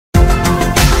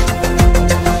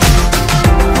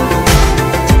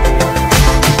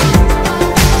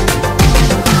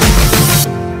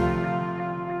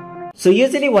So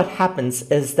usually what happens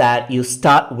is that you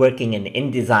start working in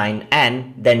InDesign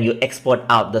and then you export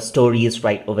out the stories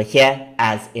right over here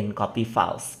as InCopy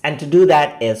files. And to do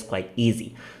that is quite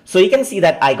easy. So you can see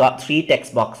that I got 3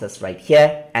 text boxes right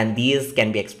here, and these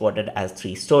can be exported as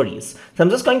 3 stories. So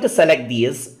I'm just going to select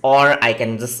these, or I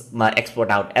can just export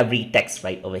out every text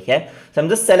right over here. So I'm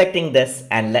just selecting this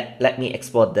and let me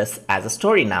export this as a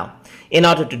story now. In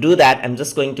order to do that, I'm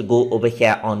just going to go over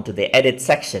here onto the edit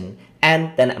section,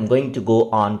 and then I'm going to go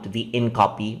on to the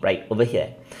InCopy right over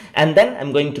here. And then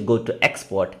I'm going to go to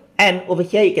export. And over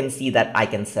here, you can see that I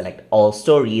can select all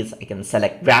stories. I can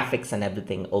select graphics and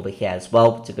everything over here as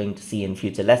well, which you're going to see in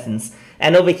future lessons.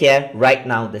 And over here, right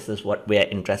now, this is what we're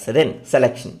interested in,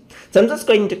 selection. So I'm just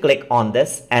going to click on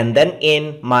this. And then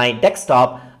in my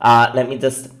desktop, let me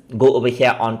just go over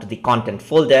here onto the content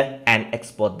folder and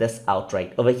export this out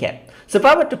right over here. So if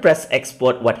I were to press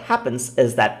export, what happens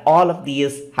is that all of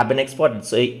these have been exported.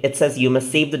 So it says you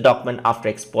must save the document after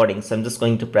exporting. So I'm just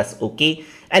going to press OK.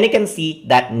 And you can see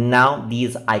that now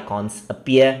these icons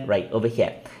appear right over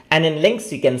here. And in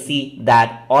links, you can see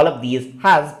that all of these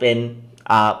has been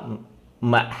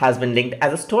linked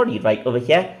as a story right over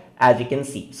here, as you can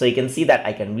see. So you can see that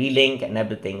I can relink and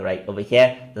everything right over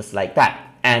here, just like that,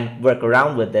 and work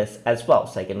around with this as well.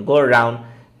 So I can go around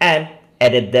and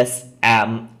edit this,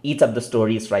 each of the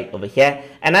stories right over here.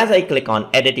 And as I click on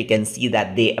edit, you can see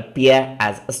that they appear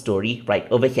as a story right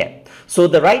over here. So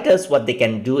the writers, what they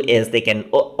can do is they can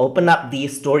open up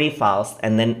these story files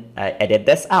and then edit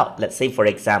this out. Let's say, for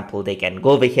example, they can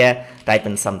go over here, type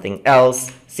in something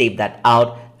else, save that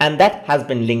out, and that has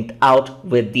been linked out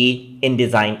with the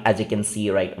InDesign, as you can see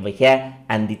right over here,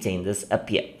 and the changes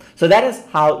appear. So that is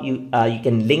how you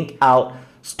can link out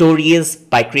stories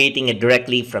by creating it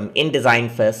directly from InDesign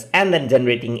first and then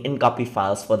generating InCopy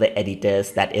files for the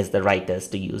editors, that is the writers,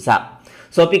 to use up.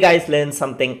 So hope you guys learned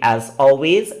something as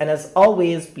always, and as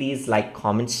always, please like,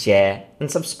 comment, share, and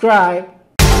subscribe.